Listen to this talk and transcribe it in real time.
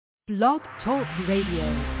Blog Talk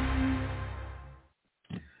Radio.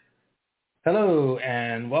 Hello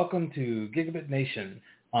and welcome to Gigabit Nation.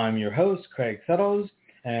 I'm your host, Craig Settles,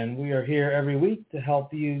 and we are here every week to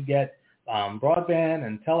help you get broadband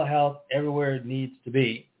and telehealth everywhere it needs to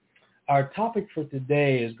be. Our topic for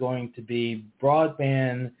today is going to be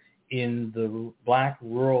broadband in the Black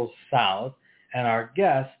rural South, and our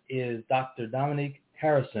guest is Dr. Dominique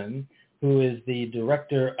Harrison, who is the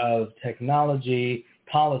Director of Technology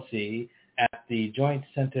Policy at the Joint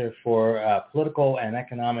Center for Political and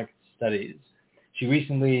Economic Studies. She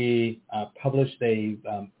recently published a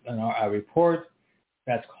report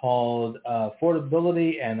that's called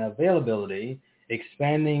Affordability and Availability,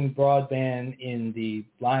 Expanding Broadband in the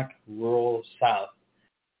Black Rural South.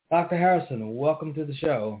 Dr. Harrison, welcome to the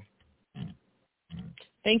show.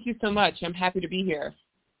 Thank you so much. I'm happy to be here.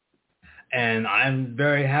 And I'm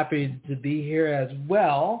very happy to be here as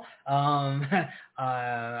well.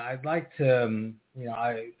 I'd like to,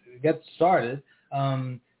 get started.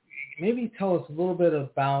 Maybe tell us a little bit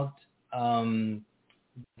about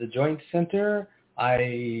the Joint Center.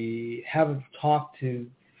 I haven't talked to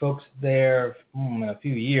folks there in a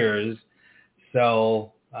few years,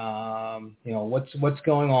 so what's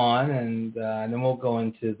going on, and then we'll go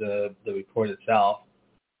into the report itself.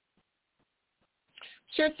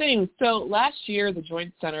 Sure thing. So last year, the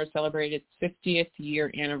Joint Center celebrated its 50th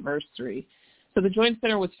year anniversary. So the Joint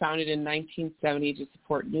Center was founded in 1970 to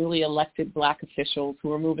support newly elected Black officials who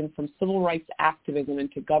were moving from civil rights activism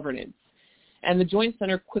into governance. And the Joint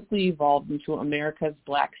Center quickly evolved into America's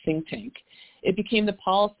Black think tank. It became the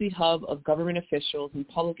policy hub of government officials and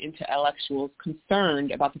public intellectuals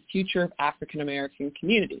concerned about the future of African American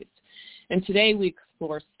communities. And today we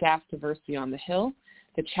explore staff diversity on the Hill,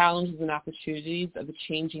 the challenges and opportunities of the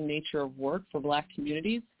changing nature of work for Black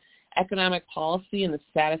communities, economic policy and the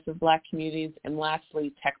status of Black communities, and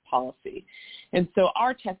lastly, tech policy. And so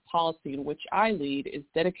our tech policy, in which I lead, is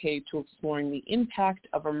dedicated to exploring the impact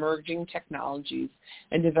of emerging technologies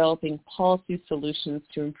and developing policy solutions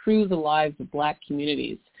to improve the lives of Black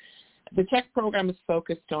communities. The tech program is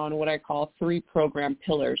focused on what I call 3 program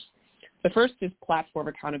pillars. The first is platform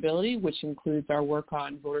accountability, which includes our work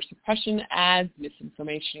on voter suppression ads,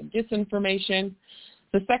 misinformation and disinformation.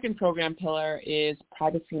 The second program pillar is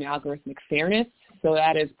privacy and algorithmic fairness. So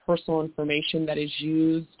that is personal information that is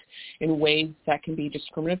used in ways that can be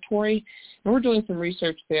discriminatory. And we're doing some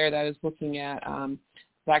research there that is looking at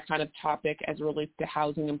that kind of topic as it relates to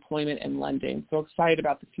housing, employment, and lending. So excited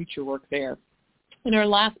about the future work there. And our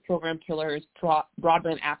last program pillar is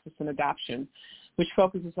broadband access and adoption, which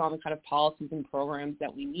focuses on the kind of policies and programs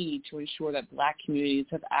that we need to ensure that Black communities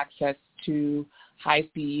have access to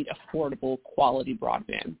high-speed, affordable, quality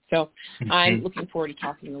broadband. So I'm looking forward to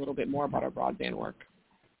talking a little bit more about our broadband work.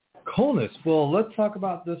 Coolness. Well, let's talk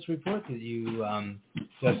about this report that you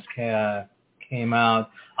just came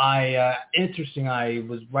out. I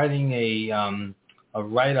was writing a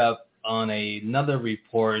write-up on another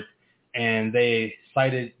report, and they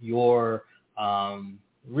cited your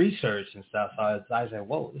research and stuff. So I said,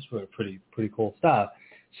 whoa, this was pretty cool stuff.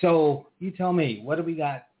 So you tell me, what do we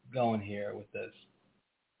got going here with this?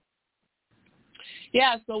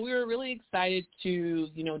 Yeah, so we were really excited to,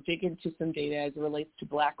 dig into some data as it relates to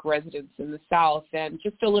Black residents in the South, and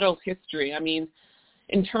just a little history. I mean,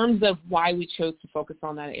 in terms of why we chose to focus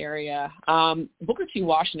on that area, Booker T.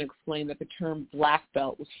 Washington explained that the term Black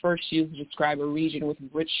Belt was first used to describe a region with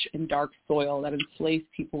rich and dark soil that enslaved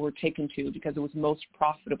people were taken to because it was most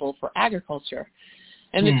profitable for agriculture.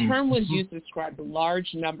 And the term was used to describe the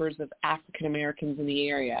large numbers of African Americans in the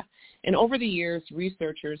area. And over the years,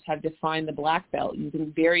 researchers have defined the Black Belt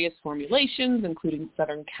using various formulations, including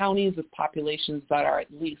southern counties with populations that are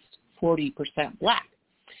at least 40% Black.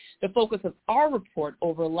 The focus of our report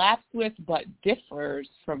overlaps with but differs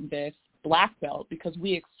from this Black Belt because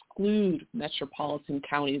we exclude metropolitan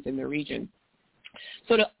counties in the region.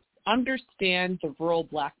 So to understand the rural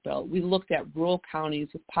Black Belt, we looked at rural counties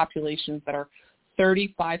with populations that are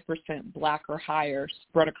 35% Black or higher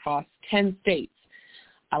spread across 10 states: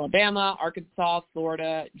 Alabama, Arkansas,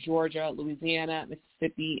 Florida, Georgia, Louisiana,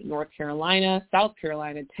 Mississippi, North Carolina, South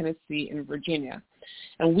Carolina, Tennessee, and Virginia.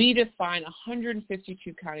 And we define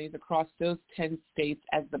 152 counties across those 10 states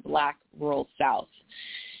as the Black rural South.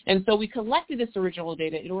 And so we collected this original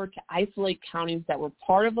data in order to isolate counties that were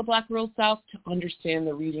part of the Black rural South to understand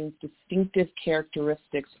the region's distinctive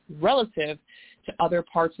characteristics relative to other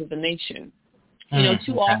parts of the nation.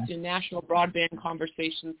 Too often national broadband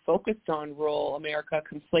conversations focused on rural America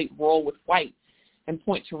conflate rural with white and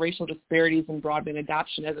point to racial disparities in broadband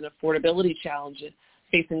adoption as an affordability challenge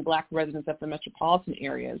facing Black residents of the metropolitan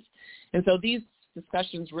areas. And so these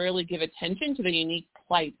discussions rarely give attention to the unique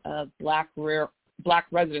plight of Black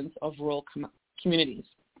residents of rural communities.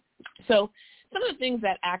 So some of the things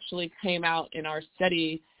that actually came out in our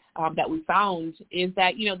study that we found is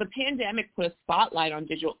that, the pandemic put a spotlight on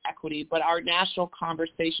digital equity, but our national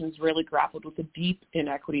conversations really grappled with the deep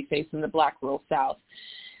inequity facing the Black rural South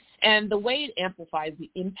and the way it amplifies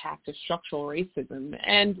the impact of structural racism.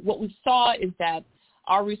 And what we saw is that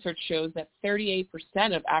our research shows that 38%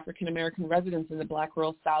 of African-American residents in the Black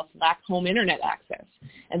rural South lack home internet access,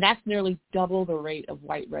 and that's nearly double the rate of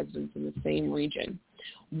white residents in the same region.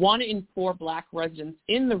 1 in 4 Black residents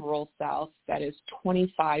in the rural South, that is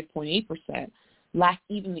 25.8%, lack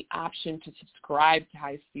even the option to subscribe to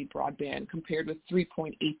high-speed broadband, compared with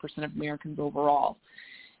 3.8% of Americans overall.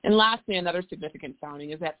 And lastly, another significant finding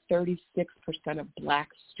is that 36% of Black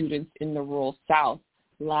students in the rural South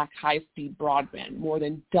lack high-speed broadband, more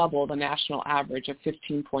than double the national average of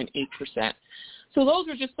 15.8%. So those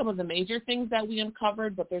are just some of the major things that we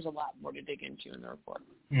uncovered, but there's a lot more to dig into in the report.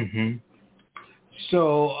 Mm-hmm.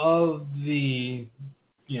 So of the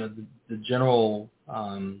general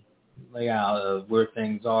layout of where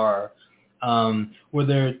things are, were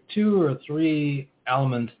there 2 or 3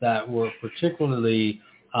 elements that were particularly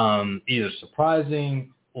either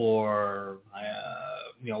surprising or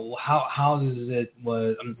how do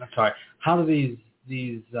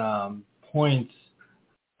these points,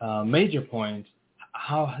 major points,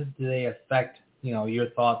 how do they affect your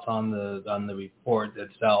thoughts on the report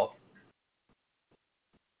itself?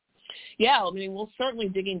 Yeah, we're certainly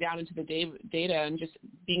digging down into the data and just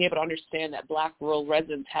being able to understand that Black rural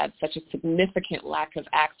residents had such a significant lack of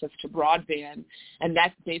access to broadband, and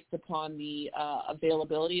that's based upon the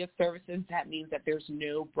availability of services. That means that there's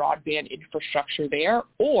no broadband infrastructure there,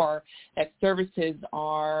 or that services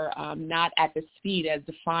are not at the speed as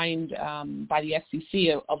defined by the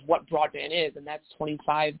FCC of what broadband is, and that's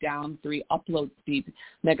 25 down 3 upload speed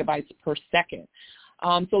megabytes per second.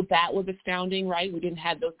 So that was astounding, right? We didn't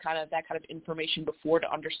have that kind of information before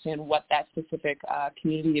to understand what that specific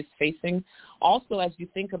community is facing. Also, as you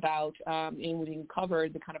think about, and we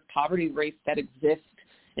covered the kind of poverty rates that exist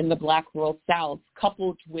in the Black rural South,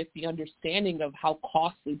 coupled with the understanding of how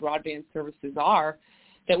costly broadband services are,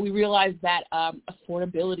 that we realize that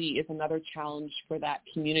affordability is another challenge for that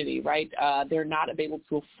community, right? They're not able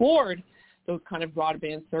to afford those kind of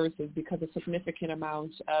broadband services because a significant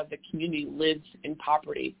amount of the community lives in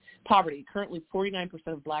poverty. Currently, 49%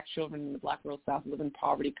 of Black children in the Black rural South live in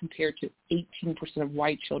poverty, compared to 18% of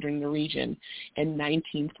white children in the region and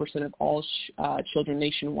 19% of all children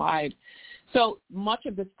nationwide. So much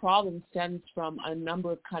of this problem stems from a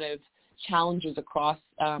number of kind of challenges across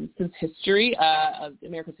since history, of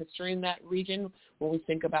America's history in that region. When we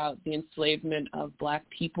think about the enslavement of Black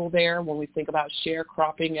people there, when we think about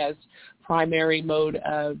sharecropping as primary mode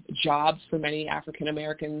of jobs for many African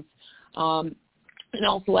Americans, and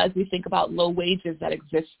also as we think about low wages that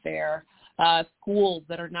exist there, schools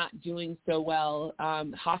that are not doing so well,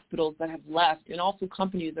 hospitals that have left, and also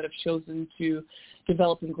companies that have chosen to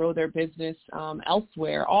develop and grow their business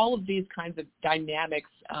elsewhere. All of these kinds of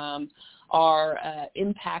dynamics are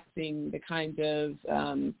impacting the kind of,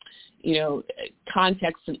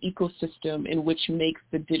 context and ecosystem in which makes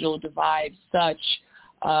the digital divide such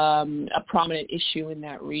a prominent issue in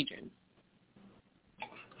that region.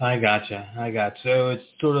 I gotcha. So it's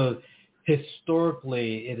sort of,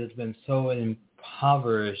 historically, it has been so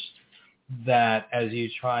impoverished that as you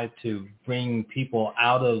try to bring people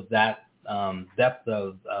out of that depth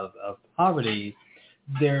of poverty,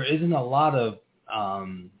 there isn't a lot of,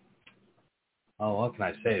 what can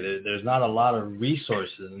I say? There's not a lot of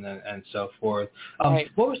resources and so forth. Right.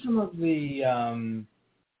 What were some of the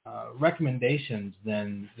recommendations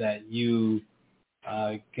then that you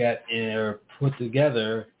get or put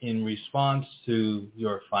together in response to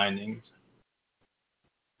your findings?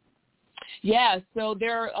 Yeah, so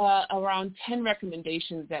there are around 10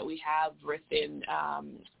 recommendations that we have within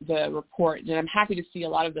the report, and I'm happy to see a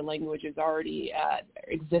lot of the languages already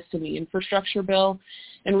exist in the infrastructure bill.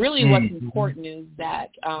 And really what's important is that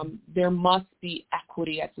there must be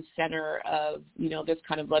equity at the center of, this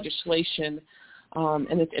kind of legislation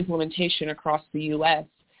and its implementation across the U.S.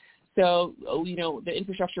 So, the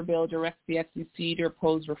infrastructure bill directs the FCC to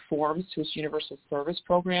propose reforms to its universal service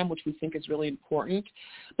program, which we think is really important.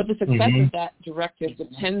 But the success of that directive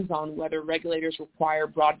depends on whether regulators require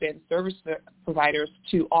broadband service providers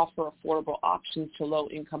to offer affordable options to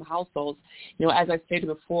low-income households. As I stated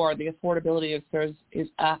before, the affordability of service is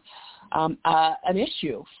an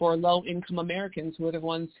issue for low-income Americans, who are the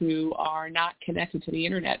ones who are not connected to the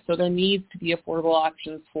internet. So there needs to be affordable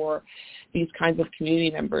options for these kinds of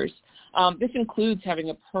community members. This includes having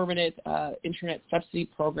a permanent internet subsidy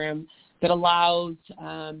program that allows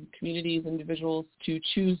communities, individuals to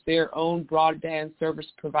choose their own broadband service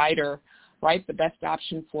provider, right, the best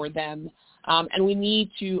option for them. And we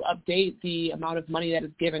need to update the amount of money that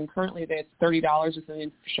is given. Currently, it's $30 with an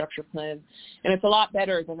infrastructure plan, and it's a lot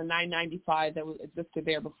better than the $9.95 that existed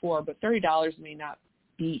there before, but $30 may not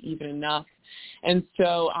be even enough. And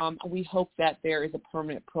so we hope that there is a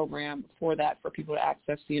permanent program for that, for people to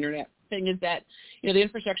access the internet. The thing is that, the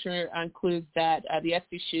infrastructure includes that the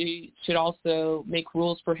FCC should also make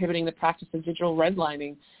rules prohibiting the practice of digital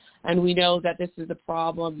redlining. And we know that this is a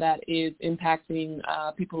problem that is impacting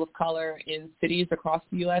people of color in cities across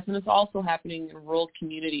the U.S., and it's also happening in rural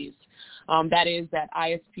communities. That is that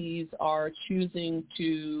ISPs are choosing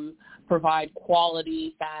to provide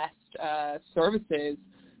quality, fast services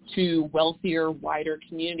to wealthier, wider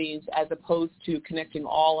communities as opposed to connecting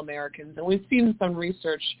all Americans. And we've seen some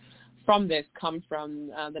research from this come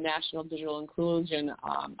from the National Digital Inclusion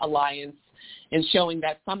Alliance, in showing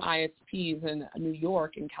that some ISPs in New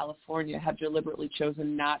York and California have deliberately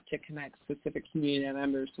chosen not to connect specific community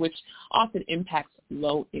members, which often impacts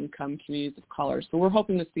low-income communities of color. So we're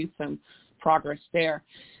hoping to see some progress there.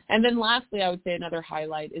 And then lastly, I would say another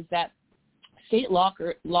highlight is that state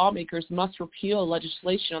lawmakers must repeal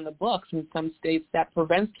legislation on the books in some states that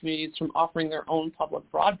prevents communities from offering their own public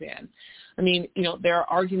broadband. I mean, there are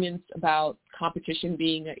arguments about competition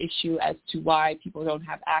being an issue as to why people don't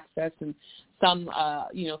have access, and some,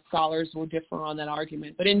 scholars will differ on that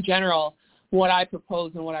argument. But in general, what I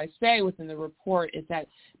propose and what I say within the report is that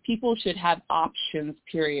people should have options,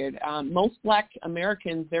 period. Most Black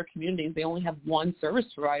Americans, their communities, they only have one service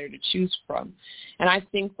provider to choose from. And I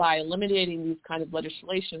think by eliminating these kind of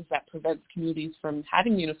legislations that prevents communities from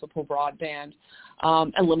having municipal broadband,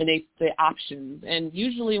 eliminates the options. And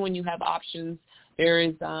usually when you have options, there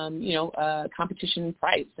is, competition in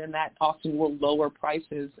price, and that often will lower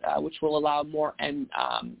prices, which will allow more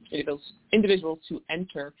individuals to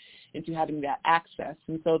enter into having that access.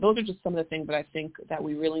 And so those are just some of the things that I think that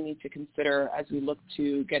we really need to consider as we look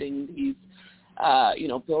to getting these,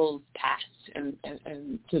 bills passed and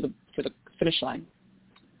to the finish line.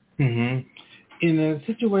 Mm-hmm. In a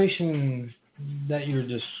situation that you're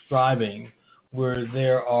describing, where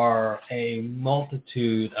there are a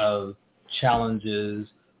multitude of challenges,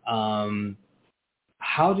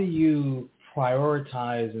 how do you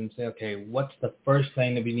prioritize and say, okay, what's the first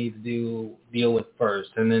thing that we need to deal with first,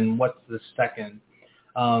 and then what's the second?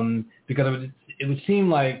 Because it would seem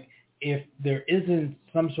like if there isn't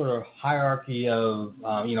some sort of hierarchy of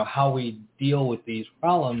how we deal with these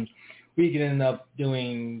problems, we can end up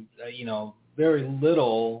doing very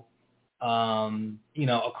little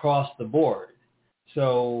across the board.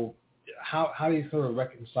 So how do you sort of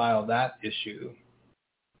reconcile that issue?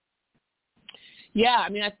 Yeah, I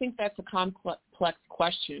mean, I think that's a complex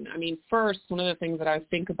question. I mean, first, one of the things that I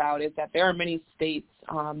think about is that there are many states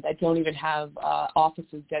that don't even have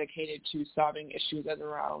offices dedicated to solving issues as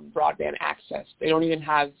around broadband access. They don't even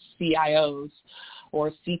have CIOs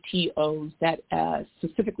or CTOs that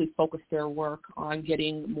specifically focus their work on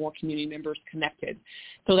getting more community members connected.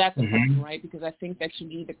 So that's a problem, right? Because I think that you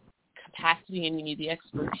need the capacity and you need the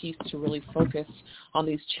expertise to really focus on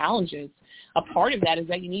these challenges. A part of that is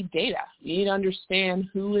that you need data. You need to understand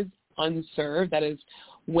who is unserved, that is,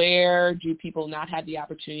 where do people not have the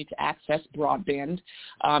opportunity to access broadband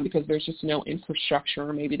because there's just no infrastructure,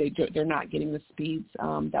 or maybe they're not getting the speeds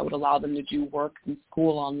that would allow them to do work and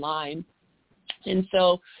school online. And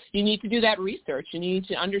so you need to do that research. You need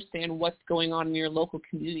to understand what's going on in your local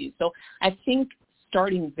community. So I think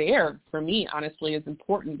starting there, for me, honestly, is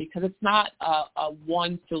important because it's not a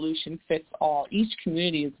one solution fits all. Each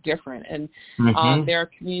community is different, and there are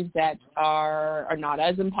communities that are not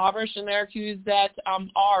as impoverished, and there are communities that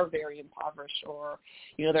are very impoverished, or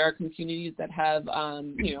there are communities that have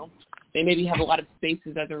they maybe have a lot of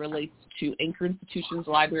spaces as it relates to anchor institutions,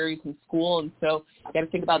 libraries, and school, and so you got to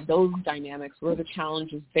think about those dynamics. What are the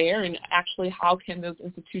challenges there, and actually how can those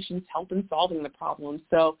institutions help in solving the problem?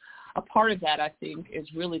 So a part of that, I think, is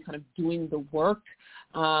really kind of doing the work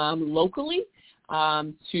locally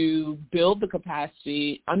to build the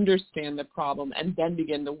capacity, understand the problem, and then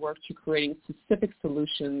begin the work to creating specific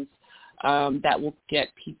solutions that will get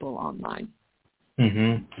people online.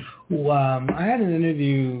 Well, I had an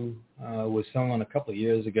interview with someone a couple of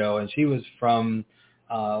years ago, and she was from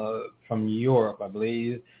Europe, I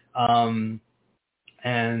believe.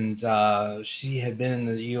 And she had been in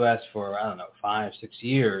the U.S. for, 5-6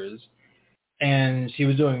 years, and she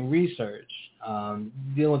was doing research,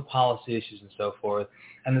 dealing with policy issues and so forth.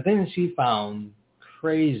 And the thing that she found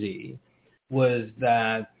crazy was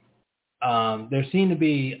that there seemed to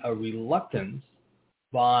be a reluctance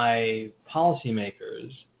by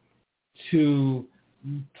policymakers to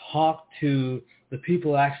talk to the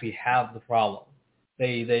people who actually have the problem.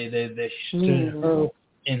 In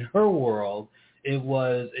her world,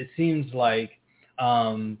 it seems like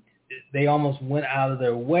they almost went out of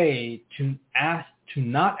their way to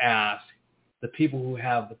not ask the people who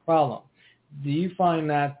have the problem. Do you find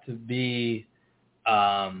that to be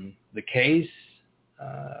the case?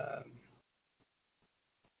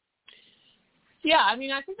 Yeah, I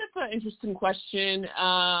mean, I think that's an interesting question.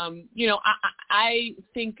 I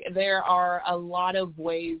think there are a lot of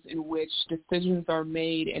ways in which decisions are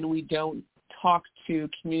made and we don't talk to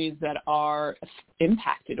communities that are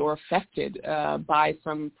impacted or affected by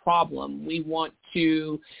some problem. We want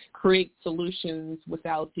to create solutions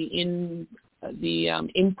without the input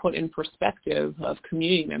and perspective of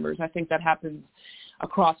community members. I think that happens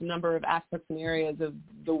across a number of aspects and areas of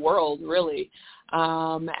the world, really.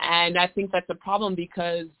 And I think that's a problem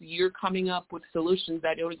because you're coming up with solutions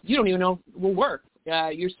that you don't even know will work.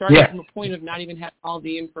 You're starting from a point of not even having all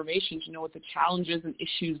the information to know what the challenges and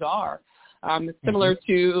issues are. It's similar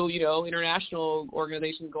to, international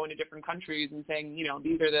organizations going to different countries and saying,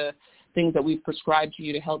 these are the things that we've prescribed to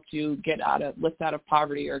you to help you lift out of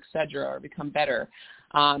poverty or et cetera, or become better,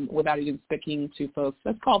 without even speaking to folks.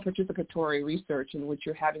 That's called participatory research, in which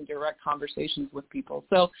you're having direct conversations with people.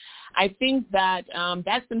 So I think that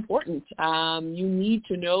that's important. You need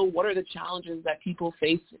to know what are the challenges that people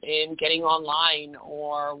face in getting online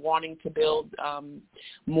or wanting to build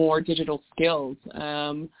more digital skills.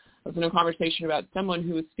 I was in a conversation about someone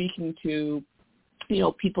who was speaking to,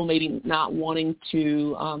 people maybe not wanting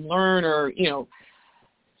to learn or,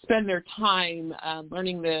 spend their time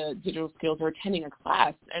learning the digital skills or attending a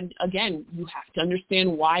class. And again, you have to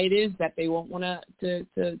understand why it is that they won't want to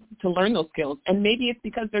learn those skills. And maybe it's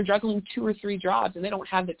because they're juggling 2 or 3 jobs and they don't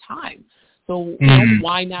have the time. So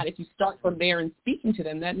why not? If you start from there and speaking to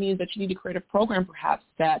them, that means that you need to create a program perhaps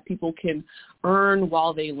that people can earn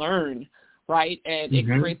while they learn. Right? And it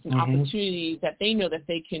creates an opportunity that they know that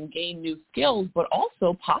they can gain new skills, but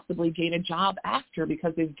also possibly gain a job after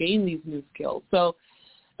because they've gained these new skills. So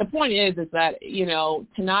the point is that,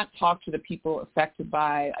 to not talk to the people affected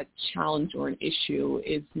by a challenge or an issue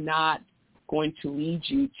is not going to lead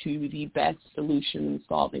you to the best solution in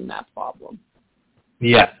solving that problem.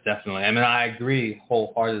 Yes, definitely. I mean, I agree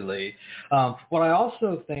wholeheartedly. What I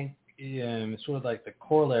also think is sort of like the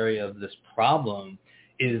corollary of this problem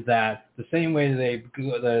is that the same way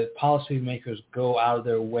the policymakers go out of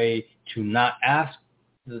their way to not ask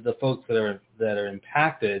the folks that are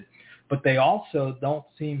impacted, but they also don't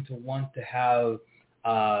seem to want to have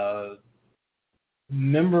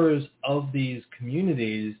members of these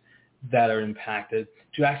communities that are impacted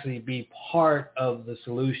to actually be part of the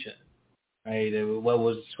solution. Right? What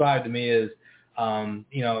was described to me is,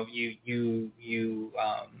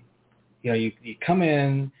 you come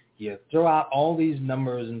in. You throw out all these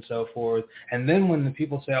numbers and so forth, and then when the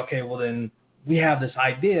people say, okay, well then we have this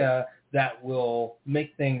idea that will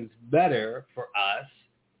make things better for us,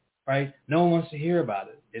 right? No one wants to hear about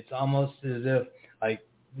it. It's almost as if like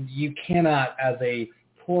you cannot, as a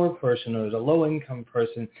poor person or as a low-income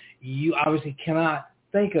person, you obviously cannot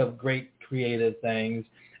think of great creative things,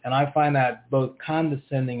 and I find that both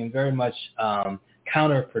condescending and very much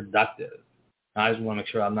counterproductive. I just want to make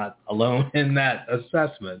sure I'm not alone in that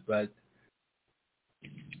assessment, but.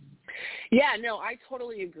 Yeah, no, I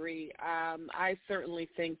totally agree. I certainly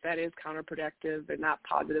think that is counterproductive and not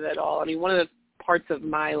positive at all. I mean, one of the parts of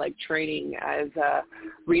my training as a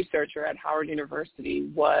researcher at Howard University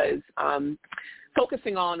was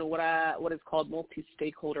focusing on what is called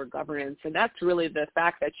multi-stakeholder governance, and that's really the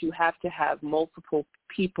fact that you have to have multiple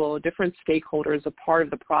people, different stakeholders, a part of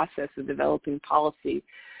the process of developing policy.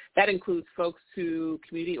 That includes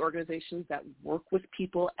community organizations that work with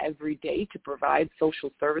people every day to provide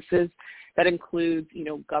social services. That includes,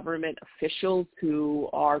 government officials who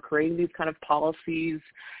are creating these kind of policies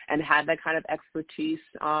and have that kind of expertise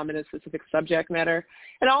in a specific subject matter.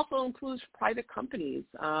 It also includes private companies,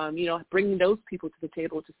 bringing those people to the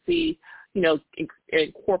table to see,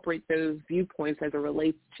 incorporate those viewpoints as it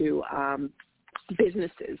relates to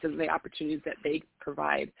businesses and the opportunities that they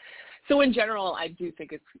provide. So in general, I do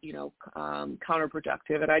think it's,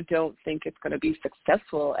 counterproductive, and I don't think it's going to be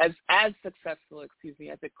successful, as successful, as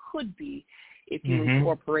it could be if you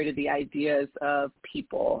incorporated the ideas of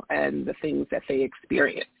people and the things that they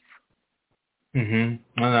experience. There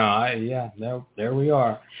we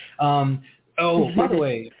are. By the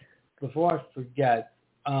way, before I forget,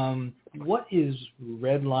 what is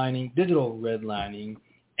redlining, digital redlining,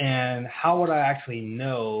 and how would I actually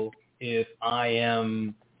know if I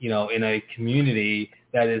am, in a community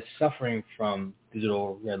that is suffering from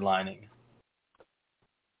digital redlining?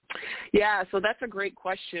 Yeah, so that's a great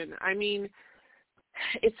question. I mean,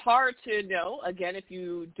 it's hard to know, again, if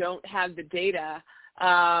you don't have the data.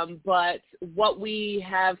 But what we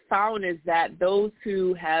have found is that those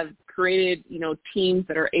who have created, teams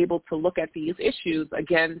that are able to look at these issues,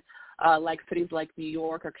 again, like cities like New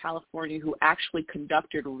York or California, who actually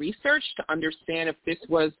conducted research to understand if this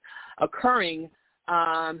was occurring,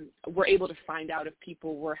 were able to find out if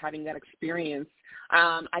people were having that experience.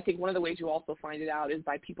 I think one of the ways you also find it out is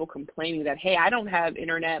by people complaining that, hey, I don't have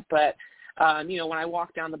internet, but when I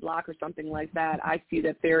walk down the block or something like that, I see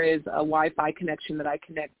that there is a Wi-Fi connection that I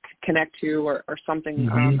connect to or something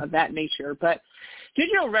of that nature. But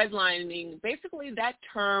digital redlining, basically that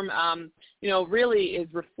term, really is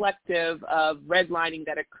reflective of redlining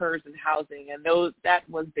that occurs in housing. And that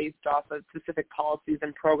was based off of specific policies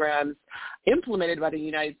and programs implemented by the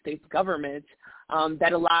United States government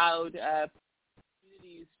that allowed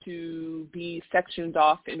communities to be sectioned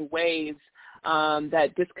off in ways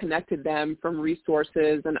that disconnected them from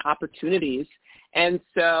resources and opportunities. And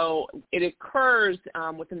so it occurs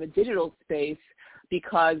within the digital space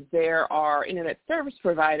because there are internet service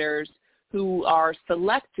providers who are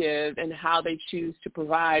selective in how they choose to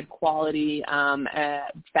provide quality,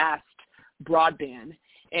 fast broadband.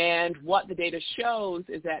 And what the data shows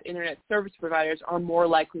is that internet service providers are more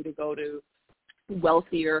likely to go to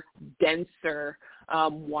wealthier, denser,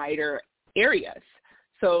 wider areas.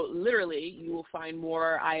 So literally, you will find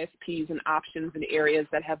more ISPs and options in areas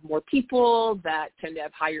that have more people, that tend to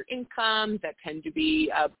have higher incomes, that tend to be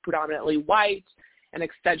predominantly white, and et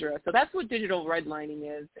cetera. So that's what digital redlining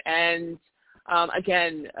is. And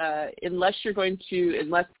again, unless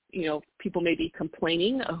people may be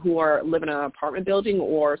complaining who live in an apartment building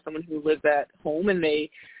or someone who lives at home and they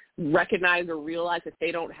recognize or realize that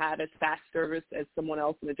they don't have as fast service as someone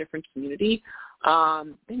else in a different community,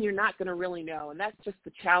 then you're not going to really know. And that's just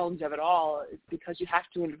the challenge of it all, is because you have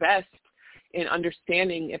to invest in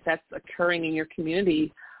understanding if that's occurring in your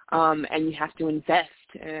community, and you have to invest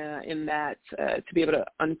in that to be able to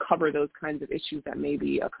uncover those kinds of issues that may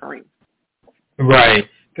be occurring. Right.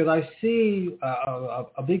 Because I see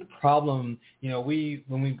a big problem, when we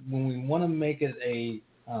want to make it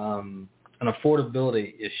an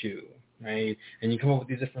affordability issue, right? And you come up with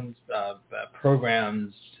these different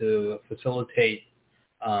programs to facilitate,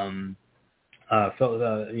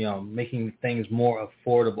 making things more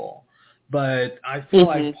affordable. But I feel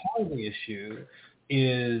like part of the issue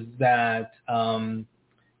is that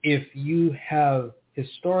if you have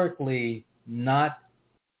historically not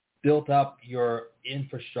built up your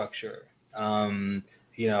infrastructure, fiber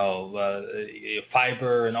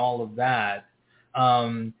and all of that,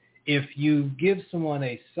 if you give someone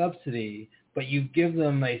a subsidy, but you give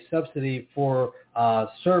them a subsidy for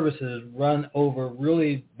services run over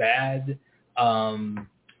really bad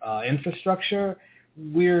infrastructure,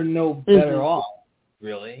 we're no better off,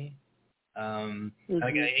 really. Again,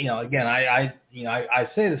 I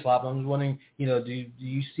say this a lot, but I'm just wondering, do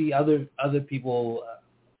you see other people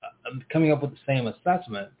coming up with the same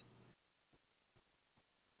assessment?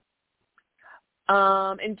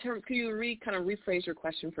 Can you kind of rephrase your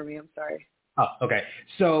question for me? I'm sorry. Oh, okay.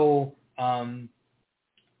 So,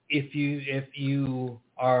 if you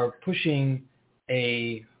are pushing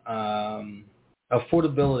a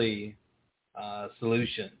affordability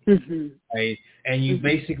solution, right, and you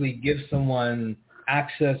basically give someone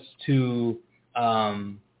access to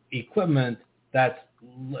equipment that's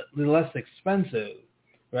less expensive,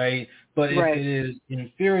 right? But if it is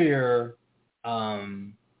inferior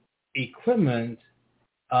equipment,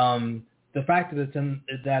 the fact that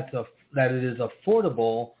it is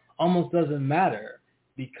affordable almost doesn't matter,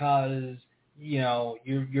 because you're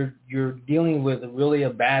dealing with really a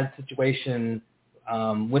bad situation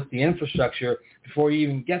with the infrastructure before you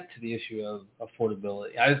even get to the issue of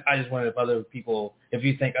affordability. I just wondered if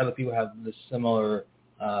you think other people have this similar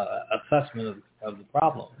assessment of the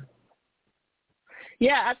problem.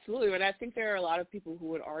 Yeah, absolutely. And I think there are a lot of people who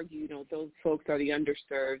would argue, those folks are the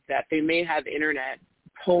underserved, that they may have internet,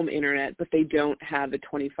 home internet, but they don't have the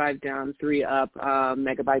 25 down, 3 up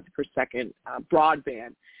megabytes per second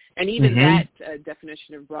broadband. And even that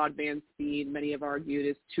definition of broadband speed, many have argued,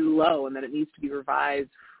 is too low, and that it needs to be revised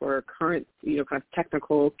for current, kind of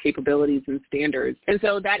technical capabilities and standards. And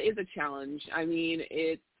so that is a challenge. I mean,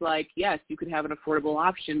 it's like, yes, you could have an affordable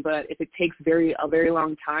option, but if it takes a very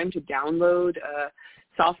long time to download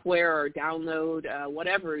software or download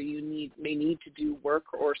whatever you may need to do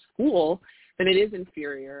work or school, then it is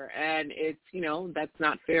inferior, and it's, that's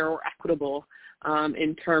not fair or equitable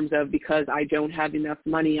in terms of, because I don't have enough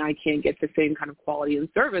money, I can't get the same kind of quality and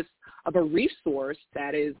service of a resource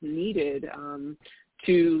that is needed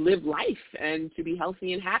to live life and to be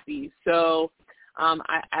healthy and happy. So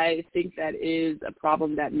I think that is a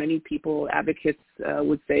problem that many people, advocates,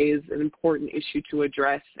 would say is an important issue to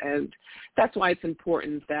address. And that's why it's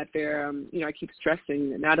important that there, I keep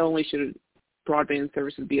stressing that not only should broadband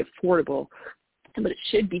services be affordable, but it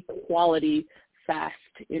should be quality, fast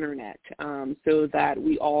internet, so that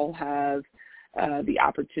we all have the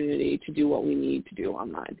opportunity to do what we need to do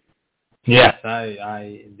online. Yes,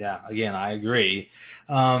 again, I agree.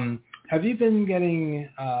 Have you been getting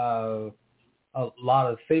a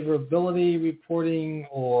lot of favorability reporting,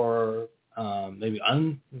 or maybe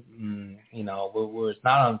where it's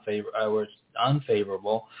not where it's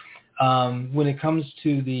unfavorable when it comes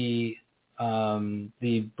to the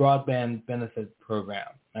broadband benefit program?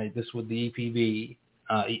 Right? This was the EPB.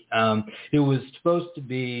 It was supposed to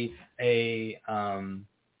be a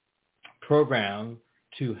program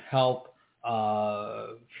to help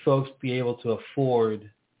folks be able to afford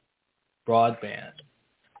broadband.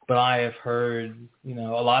 But I have heard, a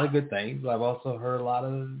lot of good things. But I've also heard a lot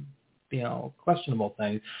of, questionable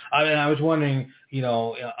things. I was wondering,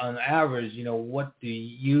 on average, what do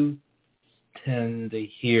you tend to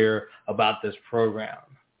hear about this program?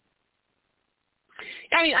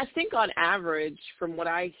 I think on average, from what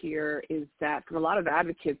I hear, is that from a lot of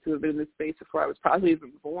advocates who have been in this space before I was probably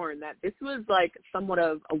even born, that this was like somewhat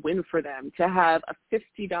of a win for them to have a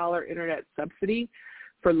 $50 internet subsidy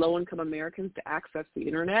for low-income Americans to access the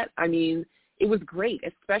internet. It was great,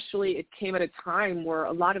 especially it came at a time where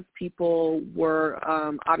a lot of people were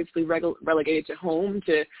obviously relegated to home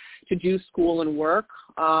to do school and work,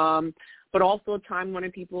 but also a time when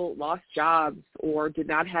people lost jobs or did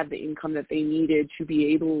not have the income that they needed to be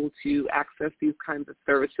able to access these kinds of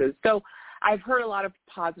services. So I've heard a lot of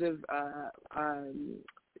positive,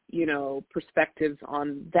 perspectives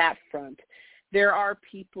on that front. There are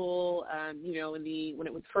people, when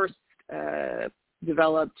it was first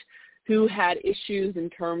developed, who had issues in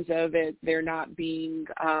terms of it, there not being,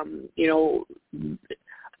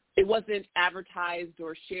 it wasn't advertised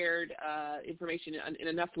or shared information in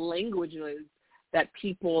enough languages that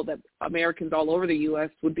Americans all over the U.S.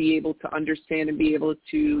 would be able to understand and be able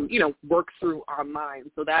to, work through online.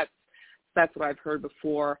 So that's what I've heard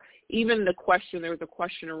before. Even there was a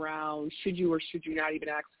question around should you or should you not even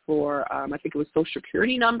ask for, I think it was Social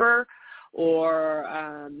Security number or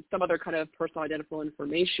some other kind of personal identifiable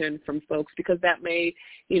information from folks, because that may,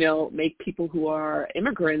 make people who are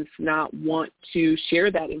immigrants not want to share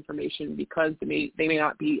that information because they may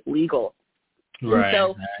not be legal. Right. And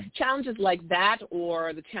so challenges like that,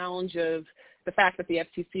 or the challenge of the fact that the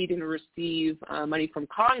FCC didn't receive money from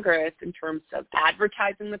Congress in terms of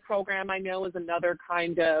advertising the program, I know is another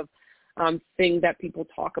kind of thing that people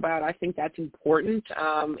talk about. I think that's important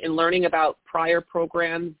in learning about prior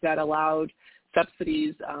programs that allowed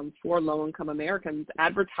subsidies for low-income Americans.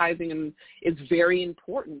 Advertising is very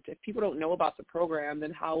important. If people don't know about the program,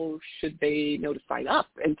 then how should they know to sign up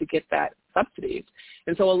and to get that subsidy?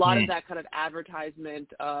 And so a lot of that kind of advertisement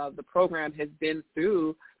of the program has been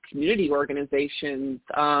through community organizations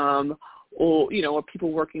or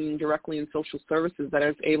people working directly in social services that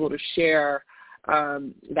are able to share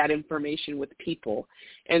that information with people.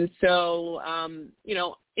 And so,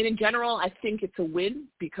 in general, I think it's a win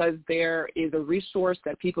because there is a resource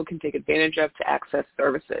that people can take advantage of to access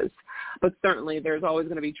services. But certainly there's always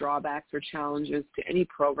going to be drawbacks or challenges to any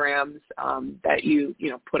programs that you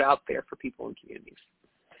put out there for people in communities.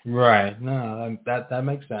 Right. No, that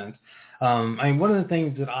makes sense. One of the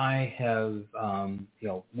things that I have,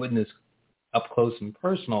 witnessed up close and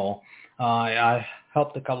personal, I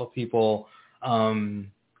helped a couple of people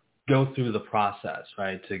go through the process,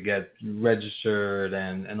 right, to get registered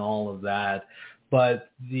and all of that.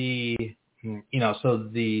 But a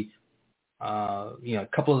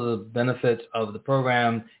couple of the benefits of the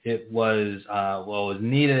program, it was, was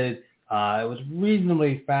needed. It was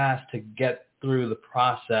reasonably fast to get through the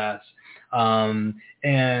process. But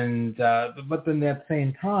then at the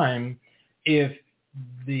same time, if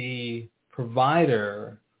the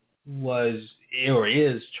provider was or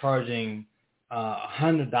is charging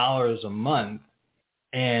 $100 a month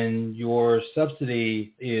and your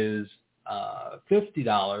subsidy is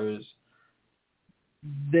 $50,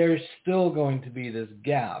 there's still going to be this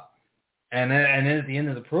gap. And then at the end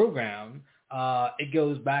of the program, it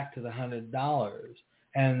goes back to the $100.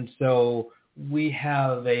 And so we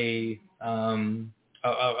have a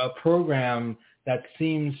program that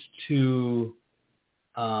seems to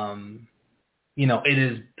it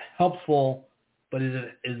is helpful, but is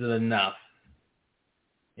it enough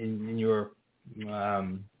in your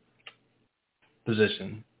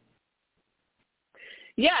position?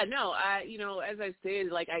 Yeah, no, as I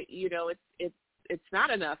stated, it's not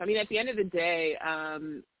enough. I mean, at the end of the day,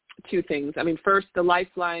 two things. I mean, first, the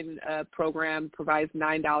Lifeline program provides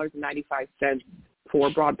 $9.95 for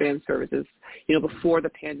broadband services, before the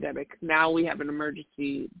pandemic. Now we have an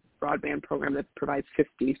emergency broadband program that provides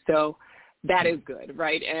 $50. So that is good,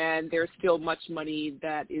 right? And there's still much money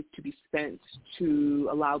that is to be spent to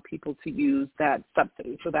allow people to use that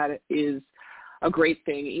subsidy. So that is a great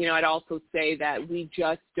thing. I'd also say that we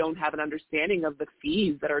just don't have an understanding of the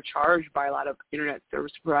fees that are charged by a lot of internet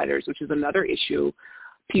service providers, which is another issue.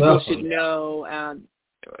 People should know,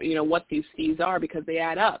 what these fees are because they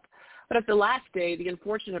add up. But at the last day, the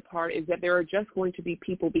unfortunate part is that there are just going to be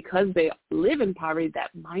people, because they live in poverty,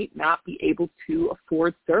 that might not be able to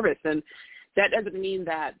afford service. And that doesn't mean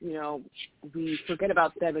that, we forget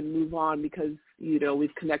about them and move on because,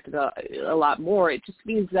 we've connected a lot more. It just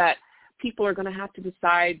means that people are going to have to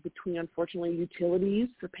decide between, unfortunately, utilities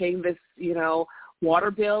for paying this,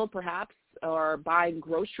 water bill perhaps, or buying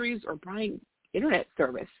groceries or buying internet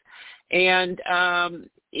service. And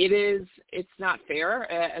it's not fair.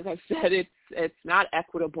 As I've said, it's not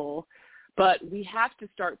equitable, but we have to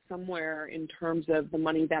start somewhere in terms of the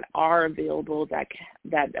money that are available that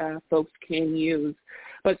folks can use.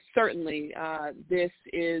 But certainly, this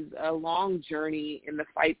is a long journey in the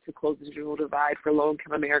fight to close the digital divide for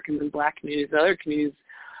low-income Americans and Black communities and other communities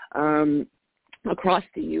across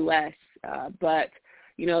the U.S. But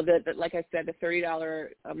like I said, the $30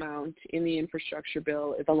 amount in the infrastructure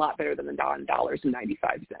bill is a lot better than the $9.95.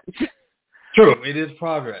 True, it is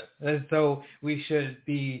progress, and so we should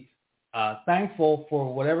be thankful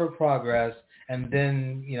for whatever progress, and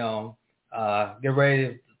then get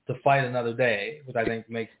ready to fight another day, which I think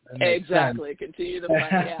makes exactly sense. Continue the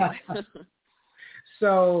fight. Yeah.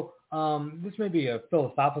 So this may be a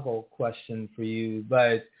philosophical question for you,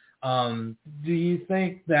 but do you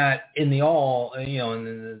think that in the long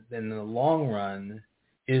run,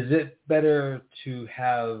 is it better to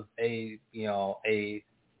have a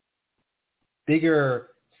bigger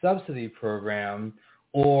subsidy program,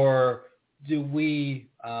 or do we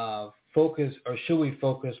should we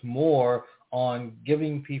focus more on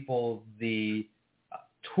giving people the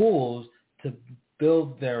tools to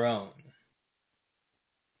build their own?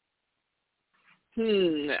 That's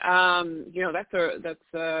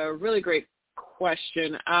a really great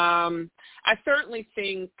question. I certainly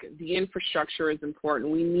think the infrastructure is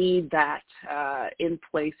important. We need that in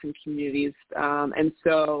place in communities, and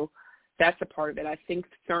so that's a part of it. I think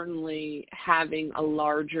certainly having a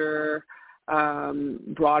larger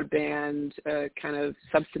broadband kind of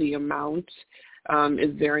subsidy amount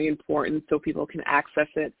is very important so people can access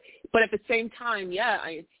it. But at the same time,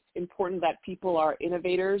 it's important that people are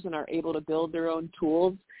innovators and are able to build their own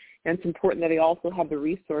tools. And it's important that they also have the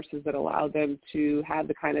resources that allow them to have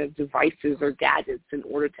the kind of devices or gadgets in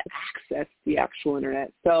order to access the actual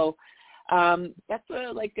internet. So that's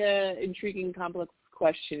a intriguing, complex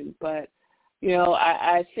question. But,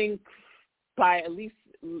 I think by at least,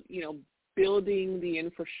 building the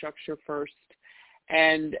infrastructure first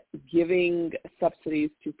and giving subsidies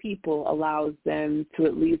to people allows them to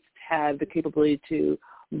at least have the capability to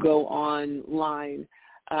go online,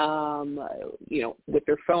 with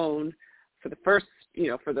their phone for the first,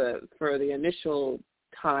 for the initial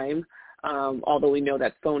time. Although we know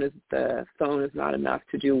that the phone is not enough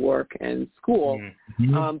to do work and school,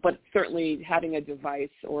 but certainly having a device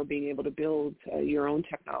or being able to build your own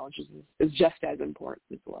technologies is just as important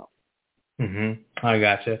as well. I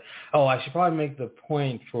gotcha. Oh, I should probably make the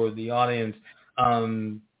point for the audience.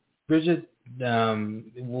 Brigitte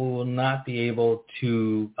will not be able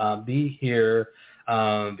to be here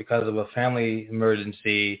because of a family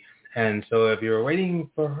emergency. And so if you're waiting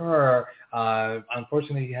for her,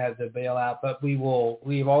 unfortunately you had to bail out, but we've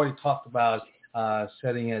already talked about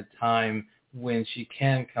setting a time when she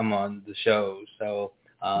can come on the show. So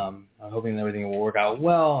I'm hoping everything will work out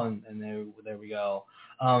well, and there we go.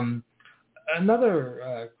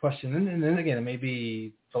 Another question, and then again, it may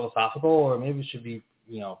be philosophical or maybe it should be,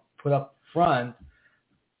 put up front,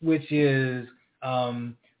 which is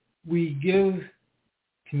we give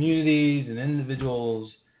communities and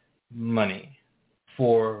individuals money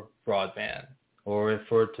for broadband or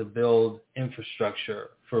to build infrastructure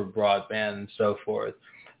for broadband and so forth.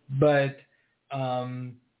 But are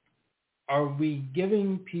we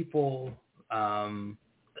giving people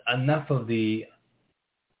enough of the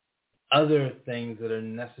other things that are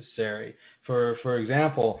necessary. For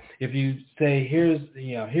example, if you say here's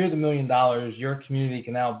 $1 million, your community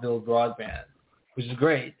can now build broadband, which is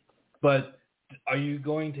great, but are you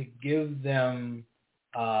going to give them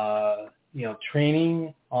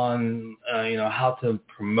training on how to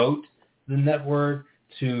promote the network,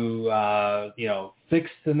 to fix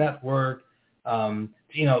the network, to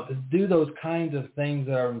do those kinds of things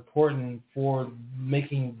that are important for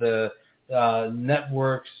making the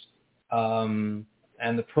networks and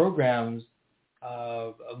the programs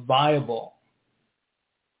viable?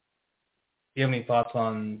 Do you have any thoughts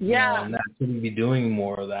on on that? Should we be doing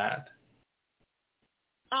more of that?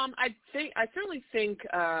 I certainly think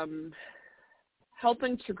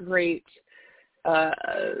helping to create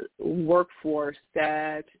workforce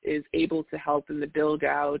that is able to help in the build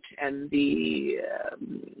out and the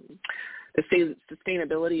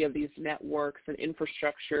sustainability of these networks and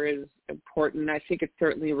infrastructure is important. I think it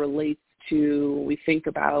certainly relates to, we think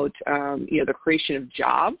about the creation of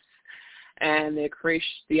jobs and the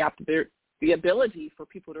ability for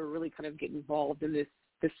people to really kind of get involved in this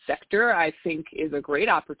sector. I think is a great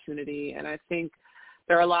opportunity, and I think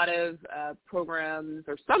there are a lot of programs,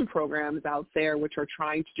 or some programs out there which are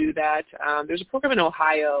trying to do that. There's a program in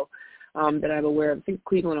Ohio that I'm aware of, I think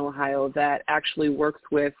Cleveland, Ohio, that actually works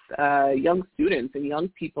with young students and young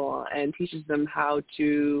people and teaches them how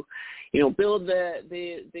to, build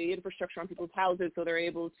the infrastructure on people's houses so they're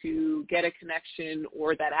able to get a connection,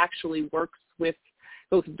 or that actually works with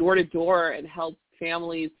goes door to door and helps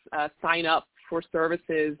families sign up for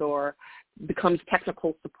services, or becomes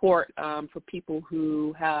technical support for people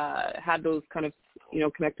who had those kind of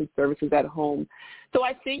connected services at home. So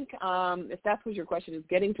I think if that's what your question is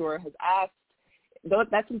getting to or has asked,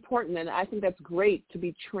 that's important, and I think that's great to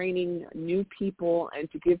be training new people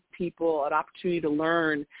and to give people an opportunity to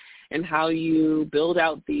learn and how you build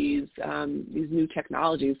out these new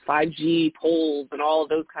technologies, 5G poles and all of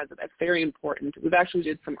those kinds of. That's very important. We've actually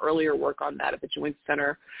did some earlier work on that at the Joint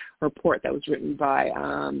Center report that was written by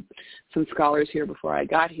some scholars here before I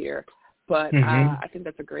got here. But I think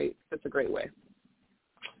that's a great way.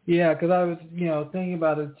 Yeah, because I was thinking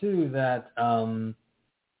about it too, that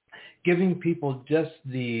giving people just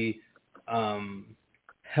the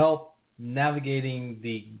help navigating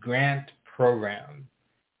the grant program,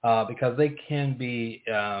 because they can be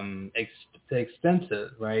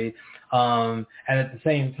expensive, right? And at the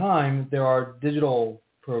same time, there are digital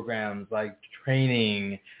programs like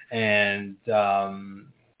training and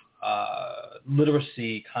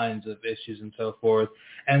literacy kinds of issues and so forth.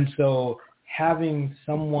 And so having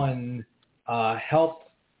someone help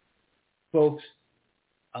folks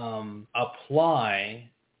apply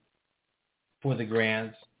for the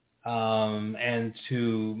grants and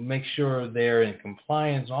to make sure they're in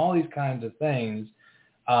compliance, all these kinds of things,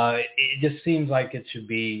 it just seems like it should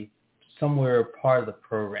be somewhere part of the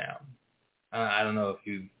program. I don't know if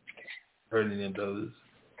you've heard any of those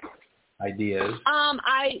ideas.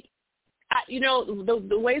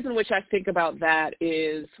 The ways in which I think about that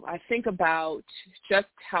is I think about just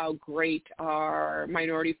how great our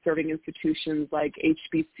minority-serving institutions like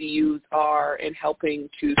HBCUs are in helping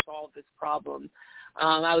to solve this problem.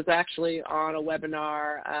 I was actually on a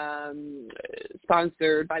webinar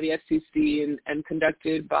sponsored by the FCC and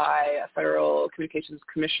conducted by Federal Communications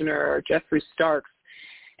Commissioner Jeffrey Starks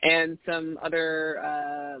and some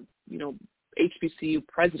other, HBCU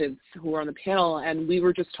presidents who were on the panel, and we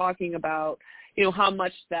were just talking about, how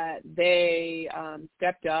much that they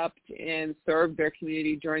stepped up and served their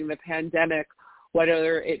community during the pandemic,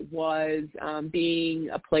 whether it was being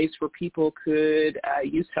a place where people could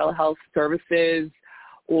use telehealth services,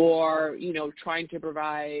 or, trying to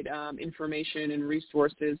provide information and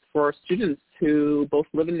resources for students who both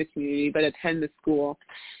live in the community but attend the school.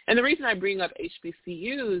 And the reason I bring up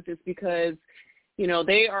HBCUs is because,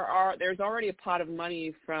 there's already a pot of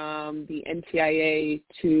money from the NTIA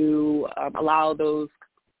to allow those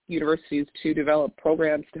universities to develop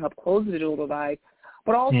programs to help close the digital divide.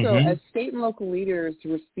 But also, as state and local leaders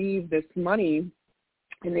receive this money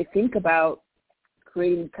and they think about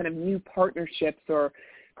creating kind of new partnerships or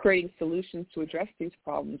creating solutions to address these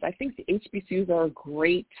problems, I think the HBCUs are a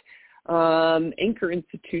great anchor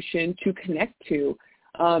institution to connect to.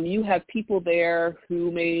 You have people there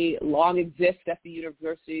who may long exist at the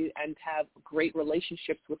university and have great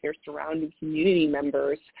relationships with their surrounding community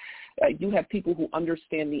members. You have people who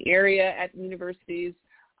understand the area at universities,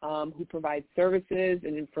 who provide services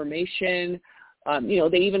and information,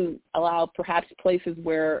 They even allow perhaps places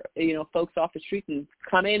where, folks off the street can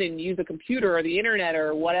come in and use a computer or the internet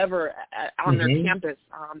or whatever on their campus.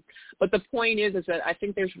 But the point is that I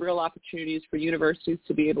think there's real opportunities for universities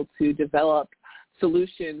to be able to develop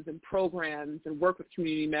solutions and programs and work with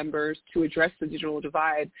community members to address the digital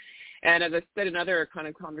divide. And as I said in other kind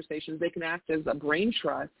of conversations, they can act as a brain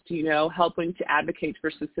trust, helping to advocate for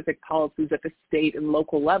specific policies at the state and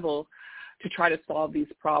local level to try to solve these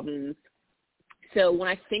problems. So when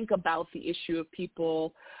I think about the issue of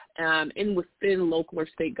people within local or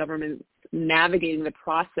state governments navigating the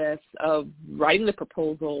process of writing the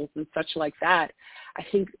proposals and such like that, I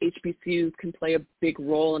think HBCUs can play a big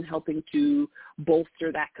role in helping to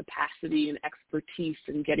bolster that capacity and expertise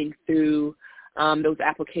in getting through those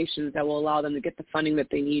applications that will allow them to get the funding that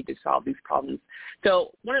they need to solve these problems.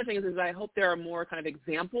 So one of the things is I hope there are more kind of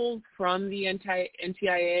examples from the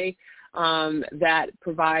NTIA that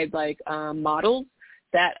provide models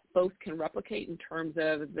that folks can replicate in terms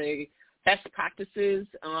of the best practices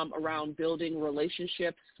around building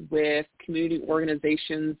relationships with community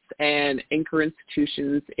organizations and anchor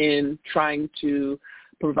institutions in trying to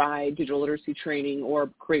provide digital literacy training or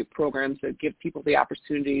create programs that give people the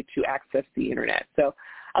opportunity to access the internet. So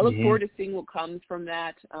I look forward to seeing what comes from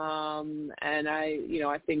that. And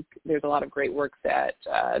I think there's a lot of great work that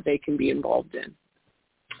they can be involved in.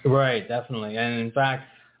 Right, definitely. And in fact,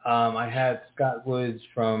 I had Scott Woods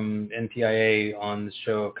from NTIA on the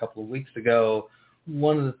show a couple of weeks ago.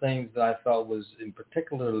 One of the things that I felt was in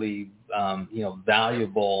particularly,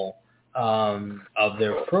 valuable of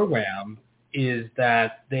their program is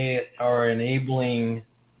that they are enabling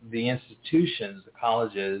the institutions, the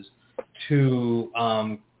colleges, to,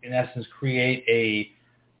 in essence, create a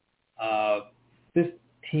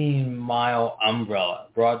 15-mile umbrella,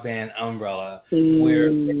 broadband umbrella, where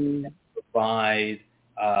they can provide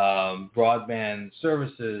broadband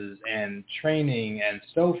services and training and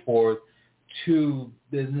so forth to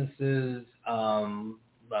businesses,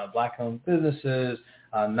 Black-owned businesses,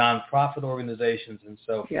 nonprofit organizations, and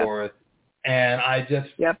so forth. And I just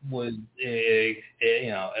was,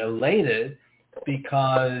 elated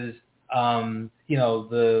because,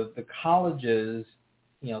 the colleges,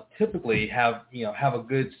 typically have a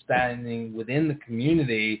good standing within the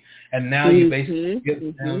community, and now you basically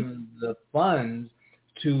give them the funds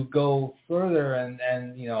to go further and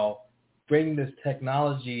bring this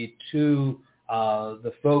technology to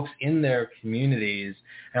the folks in their communities.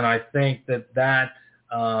 And I think that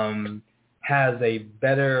has a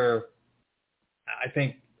better,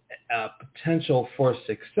 potential for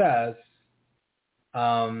success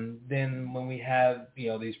than when we have,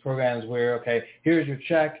 these programs where, okay, here's your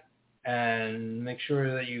check and make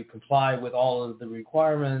sure that you comply with all of the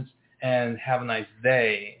requirements and have a nice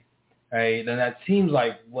day, right? And that seems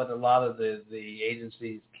like what a lot of the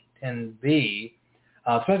agencies tend to be,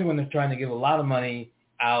 especially when they're trying to give a lot of money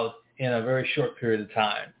out in a very short period of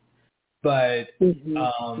time. But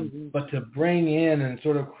but to bring in and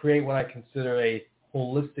sort of create what I consider a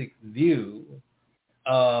holistic view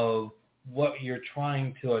of what you're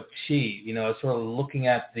trying to achieve, sort of looking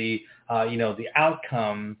at the the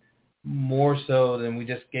outcome more so than we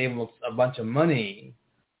just gave them a bunch of money,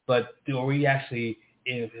 but are we actually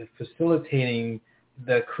facilitating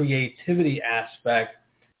the creativity aspect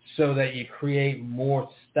so that you create more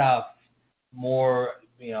stuff, more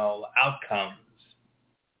outcomes?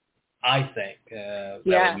 I think that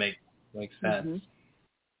would make sense.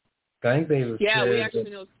 I think we actually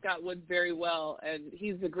know Scott Wood very well, and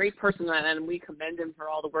he's a great person, and we commend him for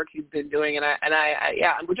all the work he's been doing. And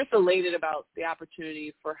we're just elated about the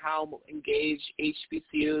opportunity for how engaged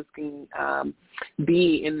HBCUs can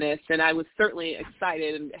be in this. And I was certainly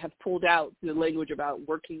excited and have pulled out the language about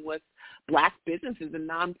working with Black businesses and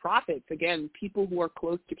nonprofits. Again, people who are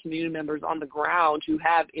close to community members on the ground who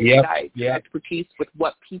have insight and expertise with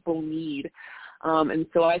what people need. And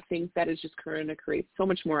so I think that is just going to create so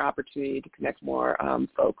much more opportunity to connect more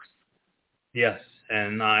folks. Yes,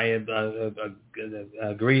 and I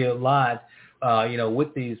agree a lot,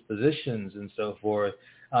 with these positions and so forth.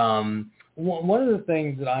 One of the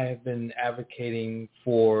things that I have been advocating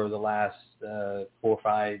for the last 4 or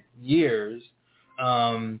 5 years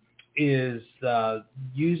is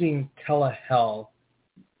using telehealth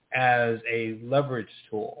as a leverage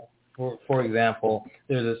tool. For example,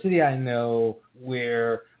 there's a city I know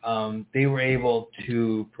where they were able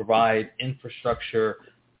to provide infrastructure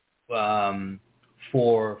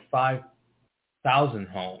for 5,000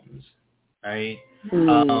 homes, right?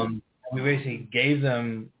 We basically gave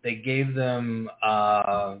them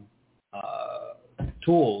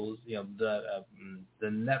tools, the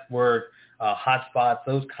network, hotspots,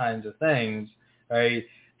 those kinds of things, right?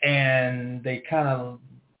 And they kind of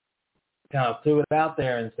threw it out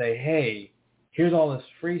there and say, hey, here's all this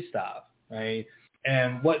free stuff, right?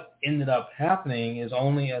 And what ended up happening is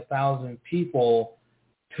only 1,000 people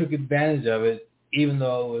took advantage of it, even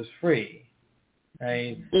though it was free,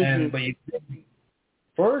 right? Mm-hmm. But you dig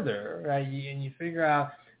further, right? And you figure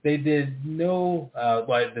out they did no,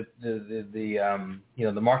 like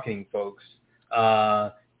the marketing folks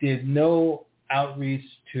did no outreach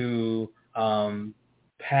to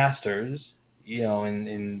pastors,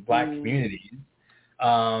 in Black communities.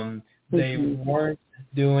 They weren't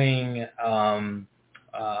doing, on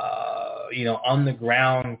the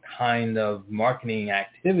ground kind of marketing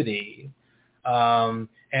activity.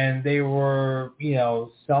 And they were,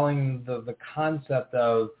 selling the concept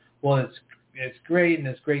of, well, it's great and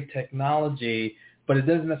it's great technology, but it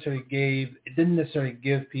didn't necessarily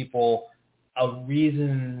give people a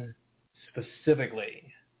reason specifically.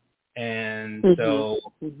 And so,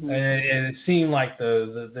 and it seemed like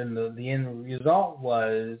the end result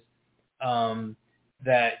was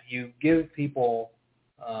that you give people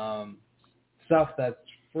stuff that's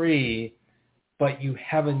free, but you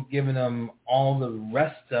haven't given them all the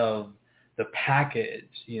rest of the package.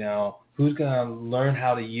 Who's going to learn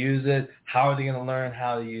how to use it? How are they going to learn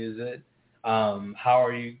how to use it?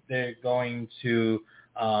 They're going to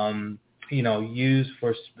use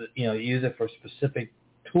it for specific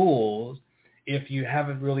tools if you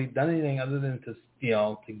haven't really done anything other than to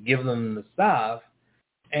give them the stuff.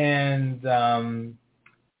 And I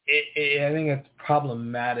think it's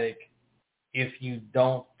problematic if you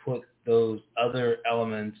don't put those other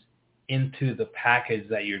elements into the package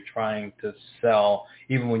that you're trying to sell,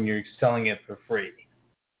 even when you're selling it for free.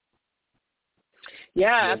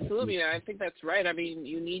 Yeah, absolutely. I think that's right. I mean,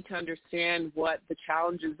 you need to understand what the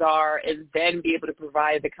challenges are and then be able to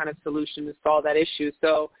provide the kind of solution to solve that issue.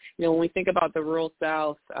 So, when we think about the rural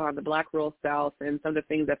South, the Black rural South, and some of the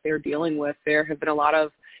things that they're dealing with, there have been a lot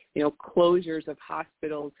of, closures of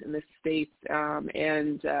hospitals in the states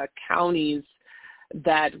and counties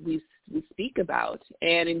that we speak about.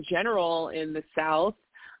 And in general, in the South,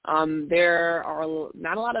 there are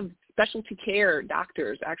not a lot of specialty care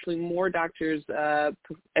doctors. Actually, more doctors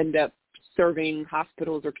end up serving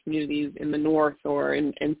hospitals or communities in the north or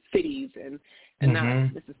in cities and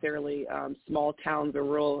not necessarily small towns or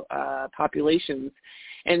rural populations.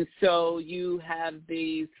 And so you have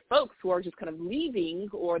these folks who are just kind of leaving,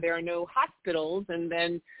 or there are no hospitals, and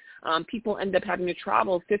then people end up having to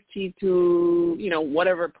travel 50 to,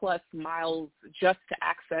 whatever plus miles just to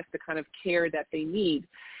access the kind of care that they need.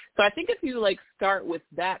 So I think if you start with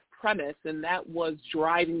that premise, and that was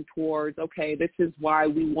driving towards, okay, this is why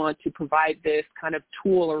we want to provide this kind of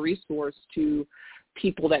tool or resource to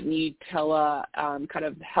people that need kind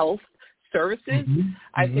of health services,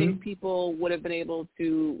 I think people would have been able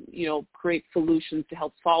to, create solutions to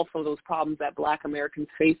help solve some of those problems that Black Americans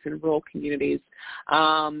face in rural communities.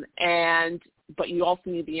 But you also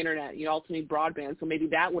need the internet. You also need broadband. So maybe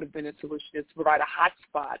that would have been a solution, is to provide a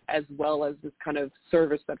hotspot as well as this kind of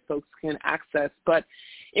service that folks can access. But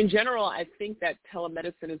in general, I think that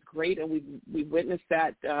telemedicine is great, and we've witnessed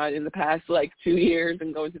that in the past 2 years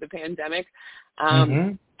and going through the pandemic.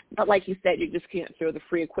 But like you said, you just can't throw the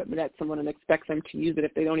free equipment at someone and expect them to use it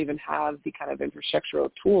if they don't even have the kind of infrastructural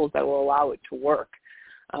tools that will allow it to work.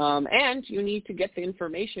 And you need to get the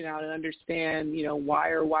information out and understand,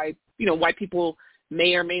 why people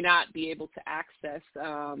may or may not be able to access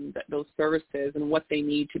those services and what they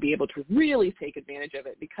need to be able to really take advantage of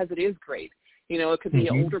it, because it is great. It could be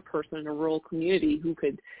an older person in a rural community who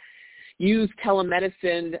could use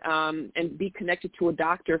telemedicine and be connected to a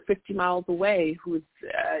doctor 50 miles away who's,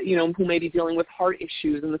 who may be dealing with heart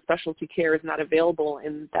issues, and the specialty care is not available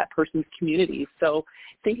in that person's community. So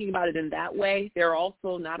thinking about it in that way, there are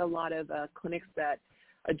also not a lot of clinics that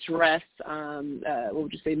address, what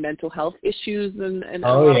would you say, mental health issues in a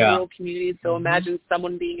lot of rural communities. So imagine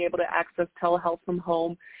someone being able to access telehealth from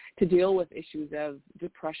home to deal with issues of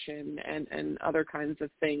depression and other kinds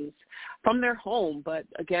of things from their home. But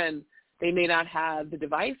again, they may not have the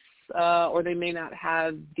device or they may not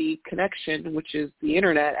have the connection, which is the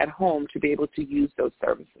internet at home, to be able to use those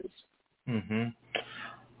services.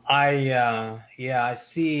 I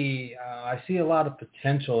see a lot of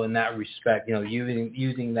potential in that respect.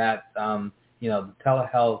 Using that the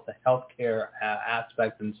telehealth, the healthcare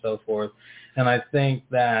aspect, and so forth. And I think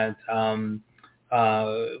that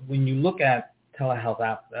when you look at telehealth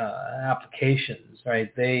applications,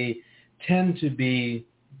 right, they tend to be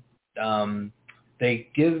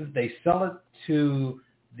they sell it to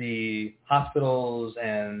the hospitals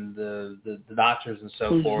and the doctors and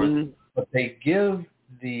so forth, but they give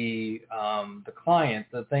the client,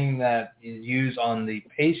 the thing that is used on the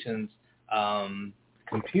patient's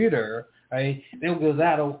computer, right? They'll give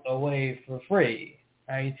that away for free,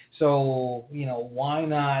 right? So, why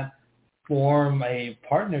not form a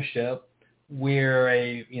partnership where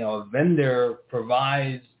a vendor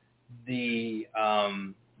provides the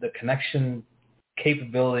connection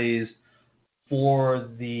capabilities for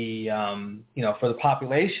the for the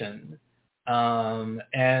population,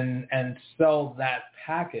 and sell that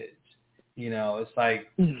package. It's like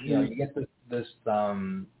you get this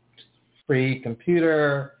free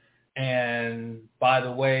computer, and by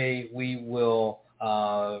the way, we will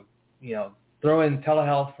throw in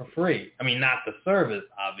telehealth for free. I mean, not the service,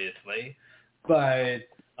 obviously, but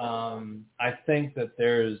I think that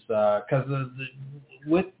there's because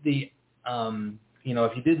with the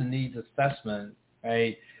if you did the needs assessment,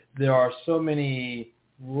 right, there are so many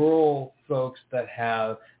rural folks that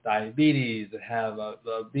have diabetes, that have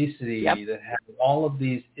obesity, Yep. that have all of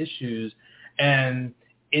these issues, and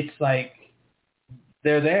it's like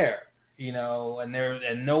they're there,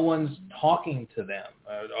 and no one's talking to them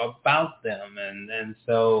about them, and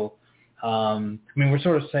so we're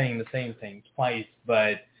sort of saying the same thing twice,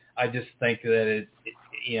 but I just think that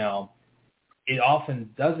it often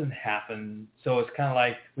doesn't happen. So it's kind of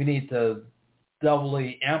like we need to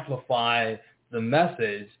doubly amplify the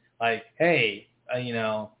message. Like, hey,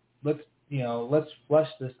 let's flesh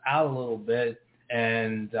this out a little bit,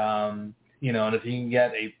 and and if you can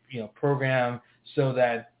get a program so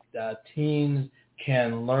that teens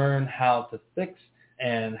can learn how to fix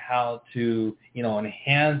and how to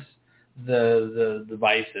enhance the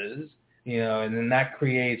devices. And then that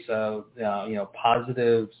creates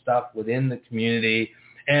positive stuff within the community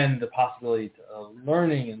and the possibility of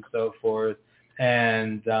learning and so forth.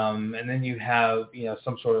 And then you have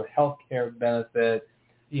some sort of healthcare benefit.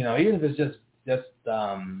 Even if it's just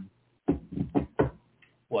the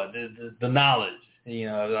knowledge.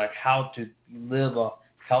 Like how to live a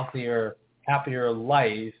healthier, happier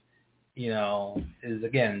life. Is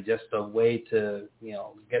again just a way to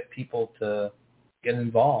get people to get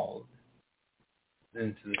involved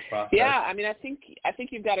into this process. Yeah, I mean, I think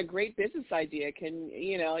you've got a great business idea. Can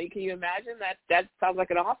you imagine that? That sounds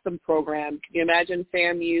like an awesome program. Can you imagine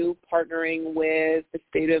FAMU partnering with the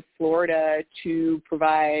state of Florida to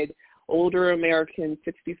provide older Americans,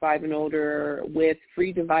 65 and older, with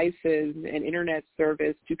free devices and internet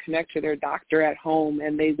service to connect to their doctor at home,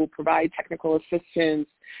 and they will provide technical assistance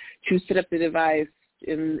to set up the device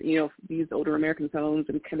in these older Americans' homes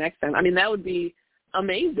and connect them? I mean, that would be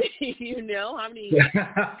amazing. How many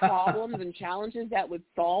problems and challenges that would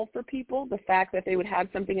solve for people. The fact that they would have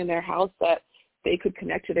something in their house that they could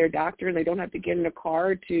connect to their doctor, and they don't have to get in a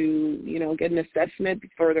car to, get an assessment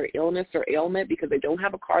for their illness or ailment because they don't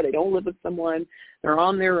have a car, they don't live with someone, they're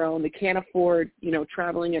on their own, they can't afford,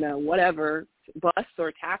 traveling in a whatever bus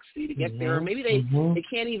or taxi to get there, or maybe they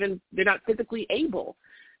can't even, they're not physically able.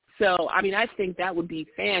 So, I mean, I think that would be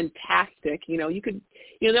fantastic. You could,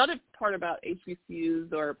 the other part about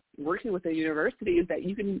HBCUs or working with a university is that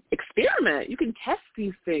you can experiment. You can test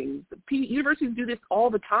these things. Universities do this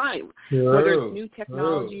all the time, whether it's new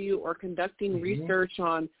technology or conducting research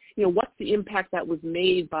on, what's the impact that was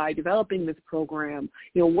made by developing this program?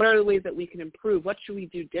 What are the ways that we can improve? What should we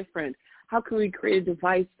do different? How can we create a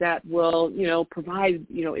device that will, provide,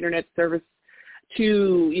 internet service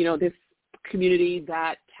to, this community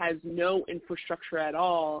that has no infrastructure at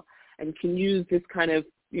all and can use this kind of,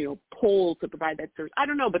 pole to provide that service. I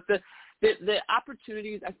don't know, but the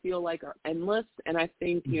opportunities I feel like are endless, and I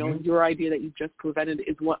think, your idea that you just presented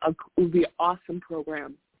is would be an awesome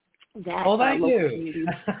program that thank you. communities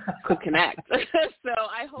could connect. So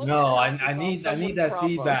I hope. No, I need that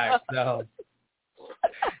feedback. So,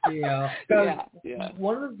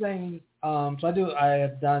 one of the things. I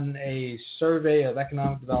have done a survey of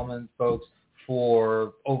economic development folks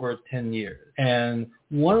for over 10 years. And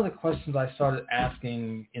one of the questions I started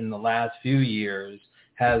asking in the last few years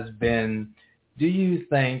has been, do you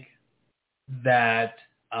think that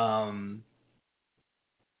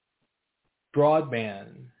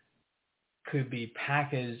broadband could be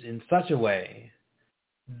packaged in such a way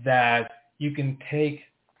that you can take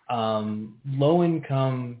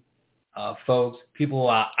low-income folks, people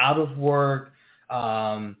out of work,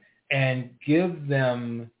 and give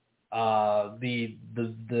them the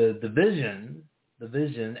vision,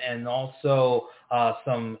 and also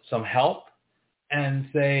some help, and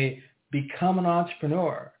say, become an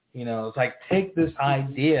entrepreneur. It's like take this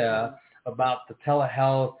idea about the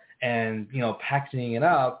telehealth and packaging it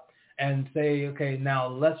up, and say, okay, now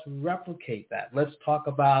let's replicate that. Let's talk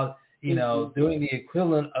about doing the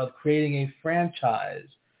equivalent of creating a franchise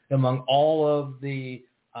among all of the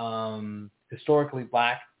historically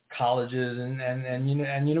black colleges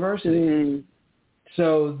and universities.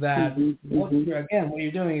 So that what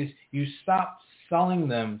you're doing is you stop selling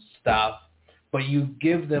them stuff, but you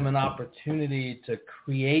give them an opportunity to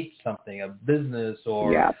create something, a business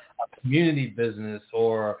or a community business,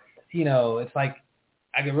 or, it's like,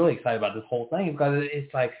 I get really excited about this whole thing because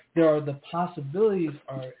it's like the possibilities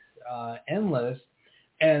are endless,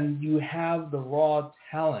 and you have the raw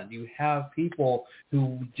talent. You have people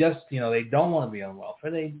who just, they don't want to be on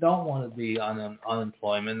welfare. They don't want to be on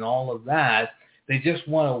unemployment and all of that. They just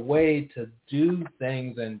want a way to do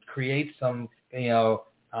things and create some,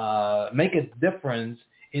 make a difference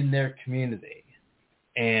in their community.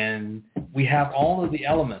 And we have all of the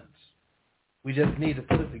elements. We just need to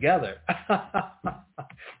put it together.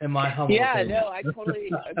 In my humble opinion. No, I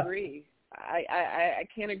totally agree. I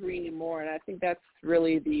can't agree anymore. And I think that's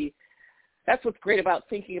really that's what's great about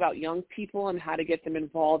thinking about young people and how to get them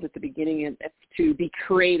involved at the beginning and to be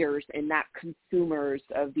creators and not consumers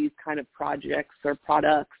of these kind of projects or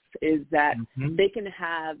products, is that they can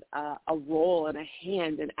have a role and a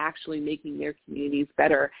hand in actually making their communities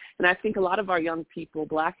better. And I think a lot of our young people,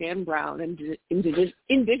 black and brown and indigenous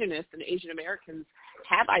and Asian Americans,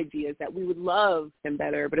 have ideas that we would love them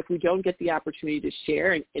better. But if we don't get the opportunity to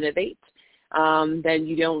share and innovate, then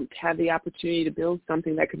you don't have the opportunity to build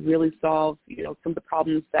something that could really solve, some of the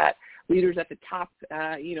problems that leaders at the top,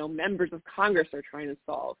 members of Congress are trying to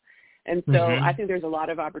solve. And so I think there's a lot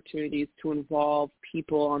of opportunities to involve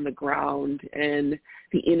people on the ground and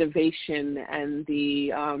the innovation and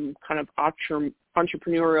the kind of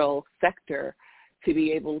entrepreneurial sector to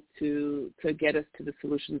be able to get us to the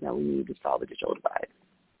solutions that we need to solve the digital divide.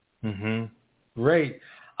 Great.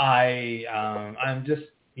 I'm just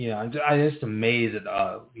amazed at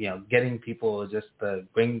getting people just to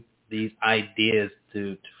bring these ideas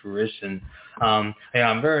to fruition.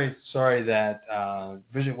 I'm very sorry that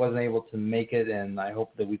Brigitte wasn't able to make it, and I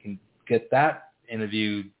hope that we can get that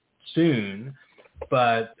interview soon.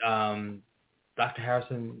 But Dr.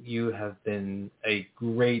 Harrison, you have been a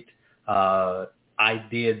great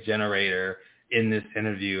idea generator in this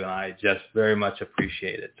interview, and I just very much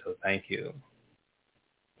appreciate it. So thank you.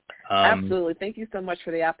 Absolutely. Thank you so much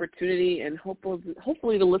for the opportunity, and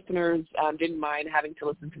hopefully the listeners didn't mind having to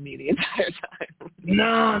listen to me the entire time.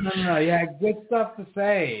 No. You had good stuff to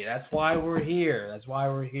say. That's why we're here.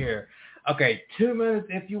 Okay, 2 minutes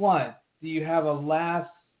if you want. Do you have a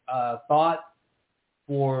last thought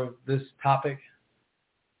for this topic?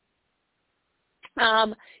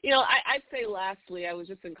 I'd say lastly, I was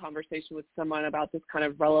just in conversation with someone about this kind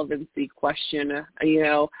of relevancy question.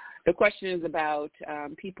 The question is about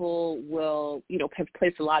people will, have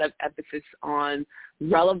placed a lot of emphasis on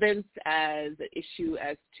relevance as an issue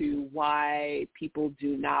as to why people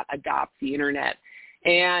do not adopt the internet.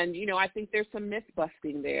 And, I think there's some myth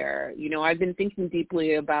busting there. I've been thinking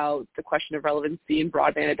deeply about the question of relevancy and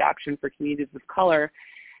broadband adoption for communities of color.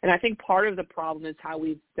 And I think part of the problem is how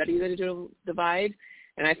we study the digital divide.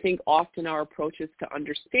 And I think often our approaches to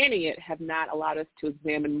understanding it have not allowed us to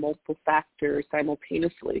examine multiple factors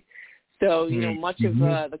simultaneously. So, much of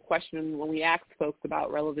the question when we ask folks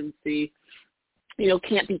about relevancy,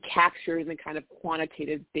 can't be captured in the kind of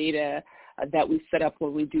quantitative data that we set up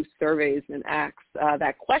when we do surveys and ask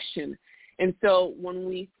that question. And so when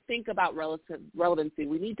we think about relevancy,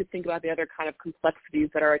 we need to think about the other kind of complexities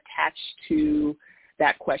that are attached to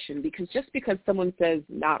that question, because just because someone says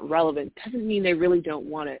not relevant doesn't mean they really don't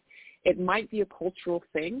want it. It might be a cultural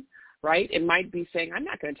thing, right? It might be saying, I'm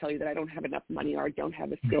not going to tell you that I don't have enough money or I don't have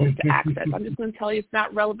the skills to access. I'm just going to tell you it's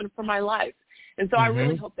not relevant for my life. And so I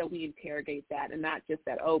really hope that we interrogate that, and not just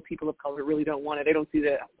that, people of color really don't want it. They don't see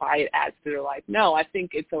why it adds to their life. No, I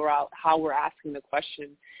think it's about how we're asking the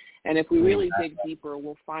question. And if we really dig deeper,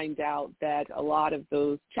 we'll find out that a lot of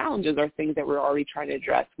those challenges are things that we're already trying to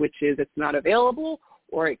address, which is it's not available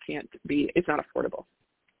or it's not affordable.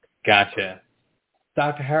 Gotcha.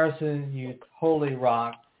 Dr. Harrison, you totally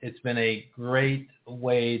rock. It's been a great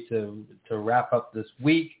way to wrap up this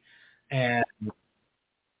week. And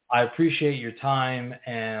I appreciate your time,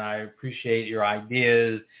 and I appreciate your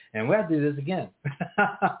ideas, and we'll have to do this again.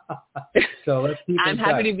 So let's keep I'm in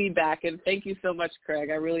happy touch. to be back, and thank you so much, Craig.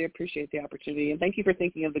 I really appreciate the opportunity, and thank you for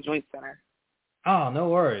thinking of the Joint Center. Oh, no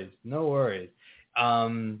worries.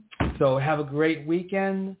 So have a great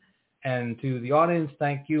weekend, and to the audience,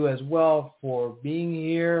 thank you as well for being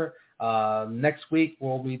here. Next week,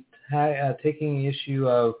 we'll be taking the issue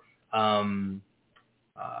of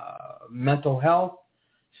mental health.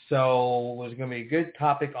 So there's going to be a good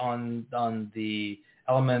topic on the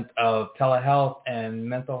element of telehealth and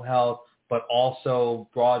mental health, but also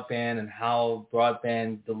broadband and how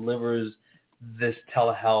broadband delivers this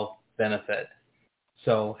telehealth benefit.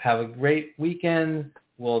 So have a great weekend.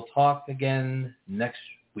 We'll talk again next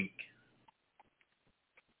week.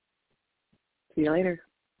 See you later.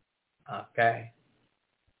 Okay.